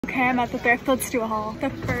Okay, I'm at the thrift. Let's do a haul. The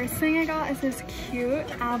first thing I got is this cute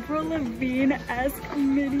Avril Lavigne-esque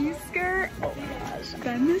mini skirt. Oh my gosh.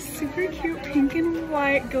 Then this super cute pink and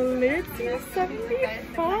white glitzy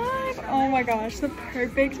 75. Oh my gosh, the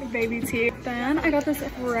perfect baby tee. Then I got this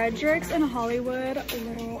Fredricks of Hollywood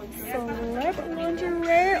little slip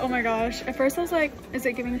lingerie. Oh my gosh. At first I was like, is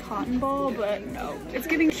it giving cotton ball? But no, it's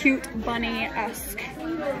giving cute bunny-esque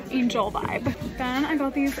angel vibe. Then I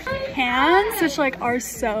got these pants, which like are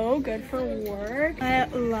so good for work. I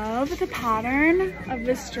love the pattern of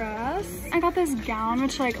this dress. I got this gown,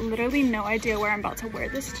 which like literally no idea where I'm about to wear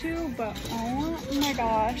this to, but oh my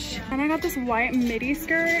gosh. And I got this white midi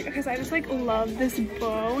skirt because I just like love this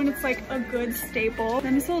bow and it's like a good staple.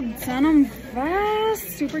 Then this little denim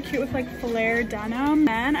vest, super cute with like flare denim.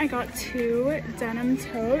 Then I got two denim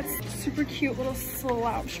totes, super cute little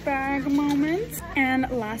slouch bag moment. And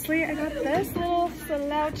lastly, I got this little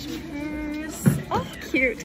slouch purse. Oh, cute.